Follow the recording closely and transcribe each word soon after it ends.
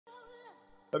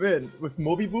I mean, with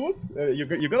Moby boots, you're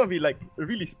gonna be like a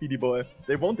really speedy boy.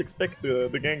 They won't expect the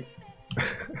ganks.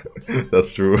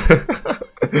 That's true.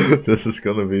 This is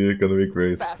gonna be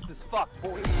great. Fast as fuck,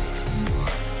 boy.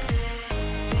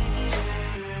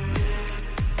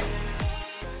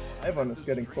 Ivern is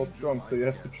getting so strong, so you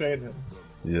have to train him.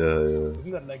 Yeah.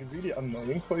 Isn't that like really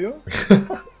annoying for you?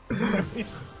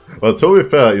 Well, to be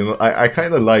fair, you know, I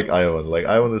kind of like Ivern. Like,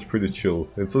 Ivern is pretty chill.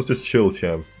 It's such a chill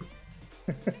champ.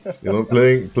 You know,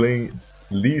 playing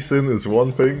Lee Sin is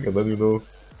one thing, and then, you know,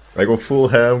 I go full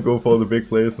ham, go for the big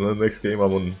plays, and then next game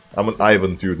I'm on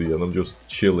Ivern duty, and I'm just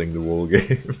chilling the whole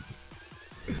game.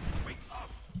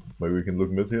 Maybe we can look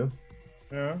mid here.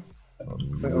 Yeah.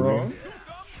 Around.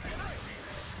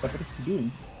 What is he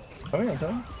doing? Coming on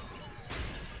time?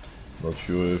 Not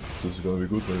sure if this is gonna be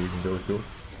good. Maybe we can get a kill.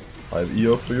 I have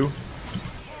E up for you.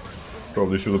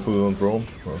 Probably should have put it on Braum.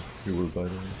 Oh, he will die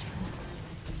then.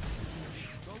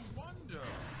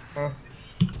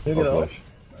 Maybe not.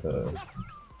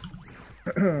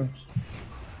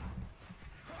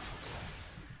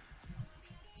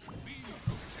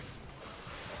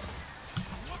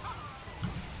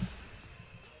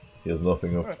 He has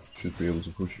nothing up. Should be able to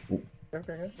push. Ooh,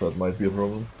 Okay. that might be a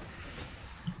problem.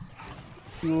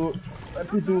 You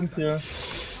might be doomed here.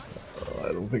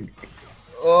 I don't think.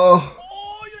 Oh!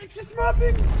 Oh, you're just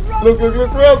mapping! Look!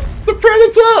 Run! The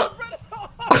Predator!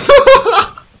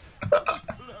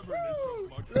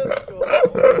 Let's go!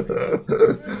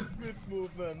 Swift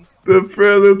movement. The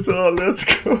Predator! Let's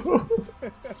go!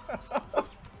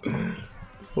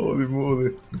 Holy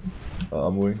moly!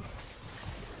 I'm winning.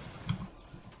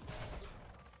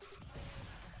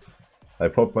 I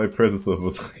popped my Predator,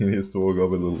 but he needs to walk up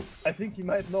a little. I think he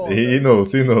might know. He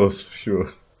knows,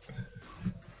 sure.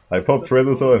 I popped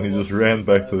Predator and he just ran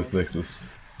back to his Nexus.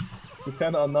 You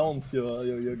can announce your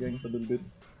ganks a little bit.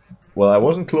 Well, I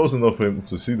wasn't close enough for him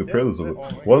to see the Predator,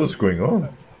 but what is going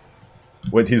on?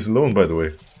 Wait, he's alone, by the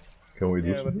way. Can we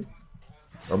do something?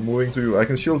 I'm moving to you. I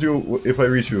can shield you if I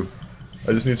reach you.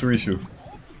 I just need to reach you.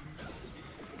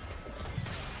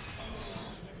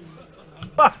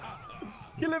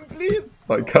 Kill him, please!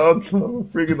 I can't. I'm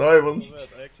freaking Ivern.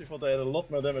 I actually thought I had a lot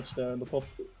more damage there in the pop.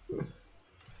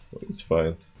 It's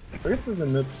fine. Where is this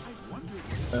in mid?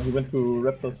 He went to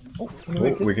Raptors. Oh,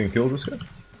 we can kill this guy.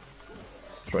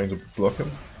 Trying to block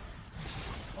him.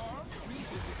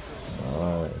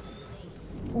 Nice.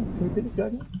 Oh, can we kill this guy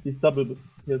again? He's doubled.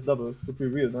 He has doubles. Would be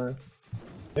real nice.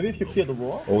 Maybe if you clear the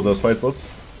wall. Oh, there's fight bots.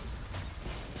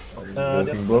 There's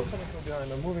Walking bot. coming from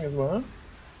behind. I'm moving as well.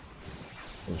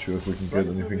 Not sure if we can get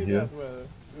anything here. Well,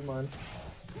 we mind.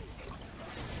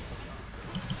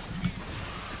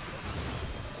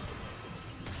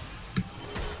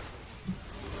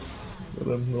 I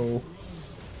don't know.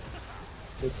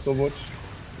 Let's go watch.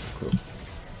 Cool.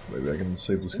 Maybe I can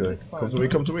save this guy. Come to me,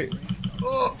 come to me!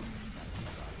 Oh!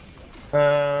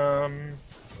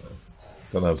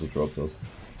 Gonna have to drop that.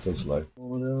 That's life.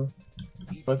 Oh no.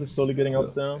 Price is slowly getting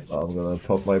up there. I'm gonna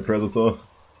pop my Predator.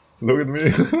 Look at me!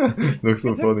 Looks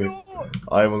so funny.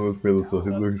 I'm on with Predator,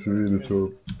 it looks really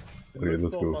short. Okay,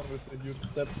 let's go. With the huge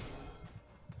steps.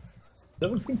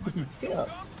 Doesn't seem to be scared.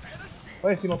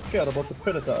 Why is he not scared about the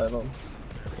Predator, Ivern?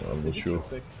 I'm not sure.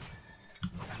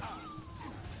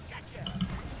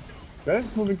 Guys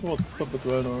is moving towards the top as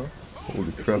well now.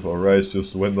 Holy crap, our Rise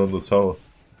just went on the tower.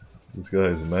 This guy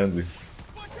is manly.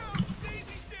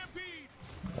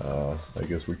 I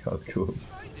guess we can't kill him.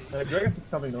 Gragas is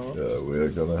coming now. Yeah, we're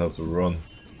gonna have to run.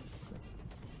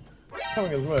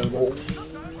 Coming as well,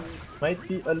 but might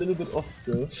be a little bit off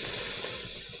still.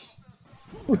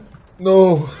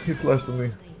 No, he flashed on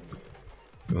me.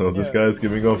 No, this guy is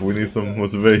giving up, we need some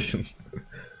motivation.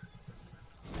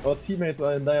 Our teammates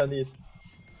are in dire need.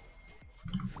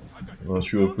 I'm not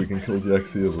sure if we can kill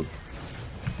Jax here, but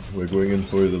we're going in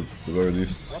for it at the very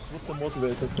least. What's the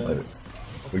motivator say?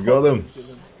 We got him!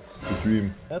 The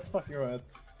dream. That's fucking right.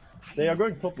 They are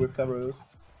going top with Tavaros.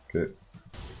 Okay.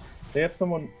 They have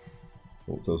someone.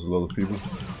 Oh, there's a lot of people.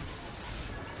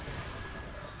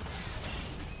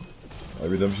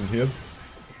 Redemption here.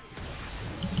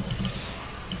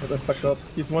 That fucked up.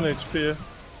 He's 1 HP.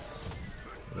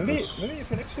 Maybe you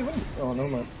can actually win. Oh, no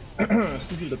man.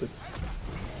 She healed a bit.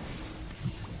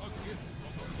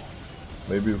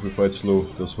 Maybe if we fight slow,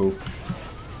 there's hope.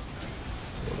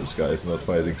 Well, this guy is not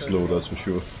fighting slow, that's for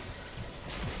sure.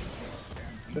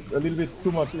 That's a little bit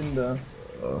too much in there.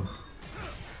 I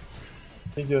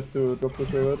think you have to drop the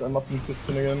turret. I'm up in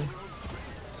 15 again.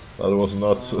 That was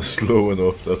not slow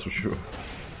enough, that's for sure.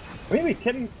 I mean, we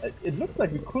can. It looks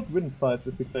like we could win fights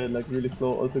if we play like really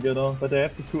slow altogether, but they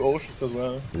have the 2 oceans as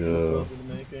well. Yeah.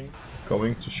 Making.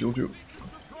 Coming to shield you.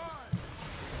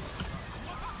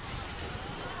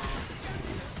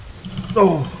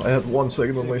 Oh, I had 1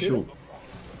 second on my shield. I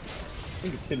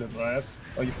think you kill him, right?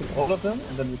 Or you kill all of them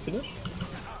and then we finish?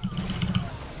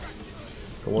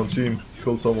 Come on team,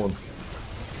 kill someone.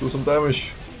 Do some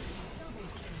damage.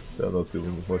 They're not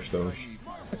dealing much damage.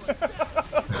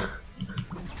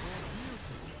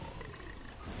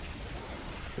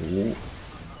 Oh.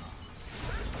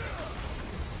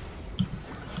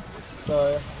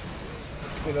 Die.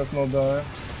 Okay, does not die.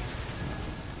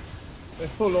 They're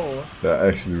so low. They're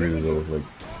actually really low, like.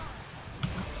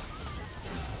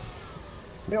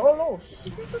 They're all low.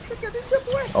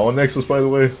 Our Nexus, by the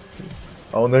way.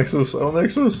 Our Nexus, our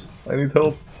Nexus. I need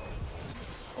help.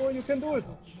 Oh, you can do it.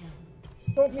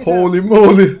 Don't need Holy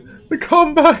moly! The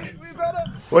comeback! We better.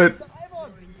 Wait,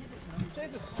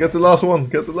 Save it. get the last one,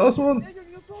 get the last one. Hey,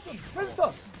 you saw them.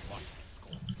 Predator.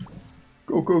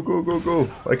 Go, go, go, go, go.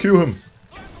 I Q him.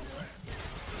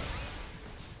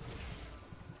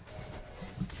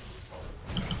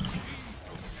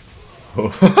 Oh.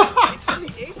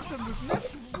 He aced them with Nash.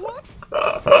 What?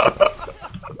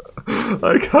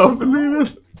 I can't believe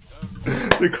it.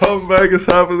 The comeback is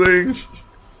happening.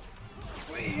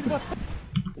 Wait, what?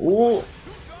 Oh.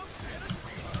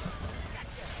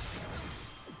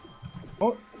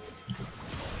 Oh.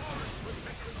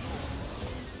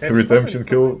 The redemption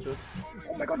kill.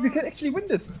 Oh my god, we can actually win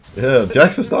this. Yeah,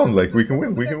 Jax is down. Like we can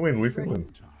win, we can win, we can win.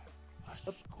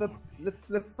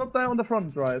 Let's not die on the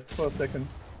front, Rise, for a second.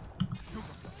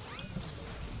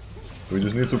 We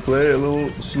just need to play a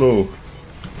little slow.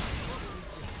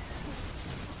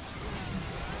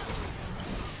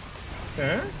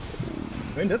 Okay.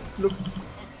 I mean, that looks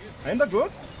kinda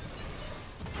good.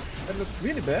 That looks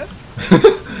really bad.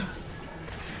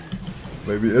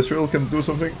 Maybe Israel can do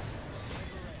something.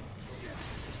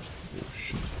 Oh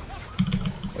shit.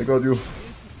 I got you.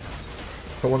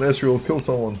 Come on Israel, kill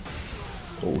someone.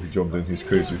 Oh, he jumped in, he's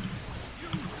crazy.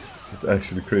 It's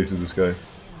actually crazy, this guy.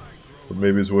 But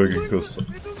maybe it's working because...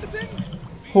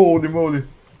 Holy moly!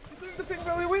 We're doing the thing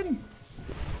where we win!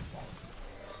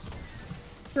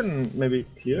 Can maybe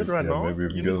clear it right now? Maybe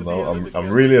we can get it now. I'm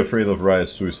really afraid of Riot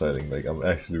suiciding, like I'm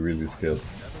actually really scared.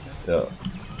 Yeah.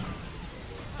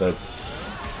 That's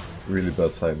really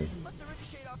bad timing.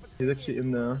 He's actually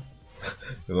in there.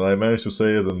 And I managed to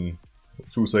say it and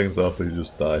 2 seconds after he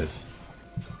just dies.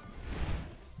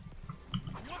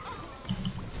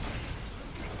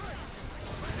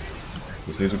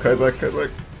 Just need to kite back, kite back.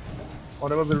 Oh,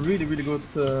 that was a really, really good...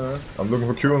 I'm looking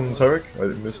for Q on Tarek. I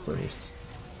missed, I missed.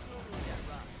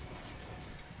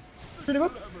 Really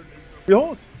good.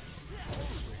 Behold!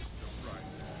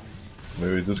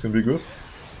 Maybe this can be good.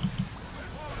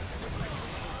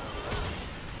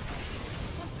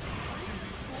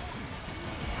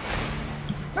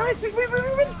 Nice, we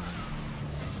win!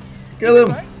 Get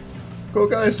him! Go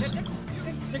guys!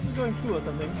 Next is going through or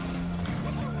something.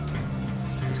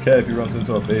 Just care if he runs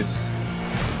into our base.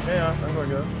 Yeah, I'm gonna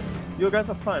go. You guys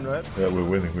are fine, right? Yeah, we're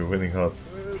winning hard.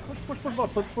 Push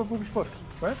bot, push,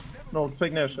 right? No,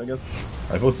 fake Nash, I guess.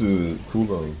 I thought the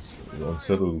cooldowns on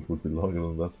Settle would be longer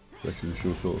than that. It's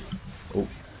actually short. Oh.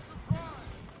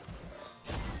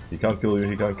 He can't kill you,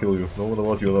 he can't kill you. No matter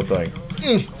what, you're not dying.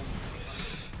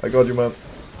 I got you, man.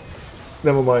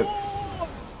 Never mind.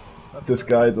 This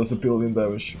guy does 1 billion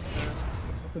damage.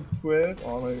 12.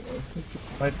 Oh my god.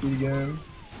 Might be again.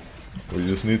 We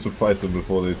just need to fight them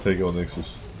before they take our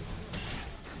Nexus.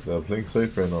 They're playing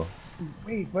safe right now.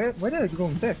 Wait, why are they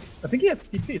going back? I think he has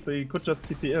TP, so he could just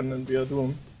TP in and we are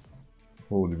doomed.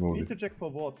 Holy We moly. need to check for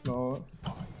wards now.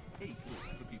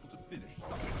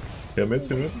 Yeah, mid,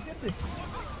 team mid.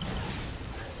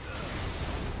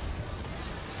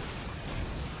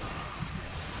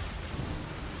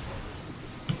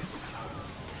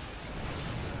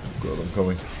 God, I'm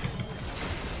coming.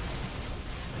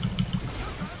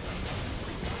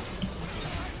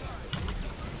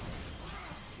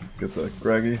 Get that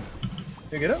Graggy.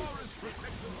 You get him?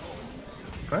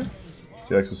 Nice.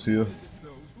 Jax is here.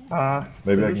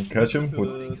 Maybe I can catch him with...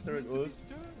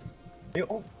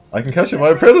 Oh. I can catch him, I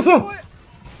have Predator!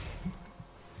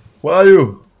 Where are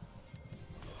you?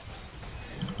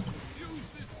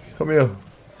 Come here.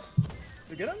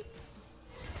 You get him?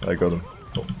 I got him.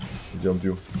 Oh, he jumped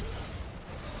you.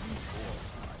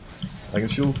 I can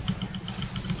shield.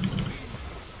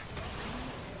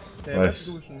 Yeah, nice.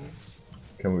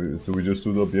 Can we? Do we just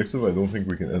do the objective? I don't think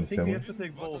we can end. I think we have to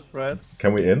take both, right?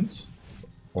 Can we end?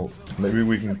 Oh, maybe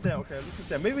we can. There, okay,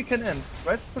 there. Maybe we can end.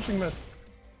 Rice is pushing mid.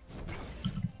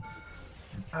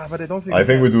 Ah, but I don't think. I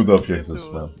think we do the objectives,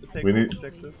 to, man. We need.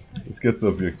 Let's get the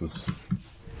objectives.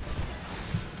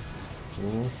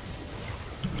 Oh.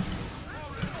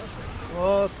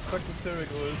 What? Fucking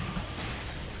Tarek ult.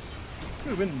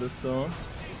 We win this though.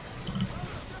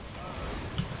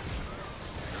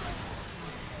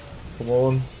 Come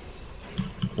on.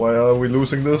 Why are we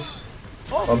losing this?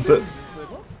 Oh, I'm dead.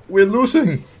 We're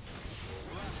losing!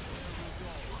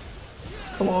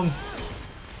 Come on.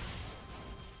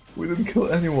 We didn't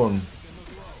kill anyone.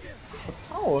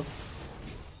 How?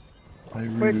 I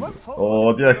really... Wait,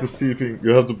 oh, the axe is TPing.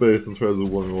 You have to base and try to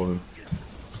 1v1 him.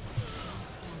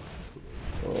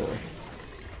 Oh.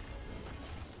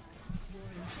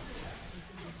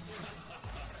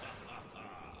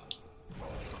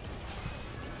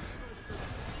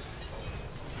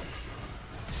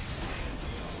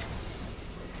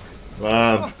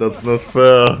 Man, that's not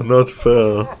fair, not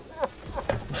fair.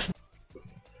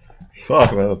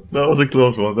 Fuck man, that was a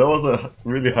close one, that was a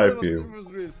really hype game. It was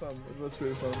really fun, it was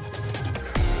really fun.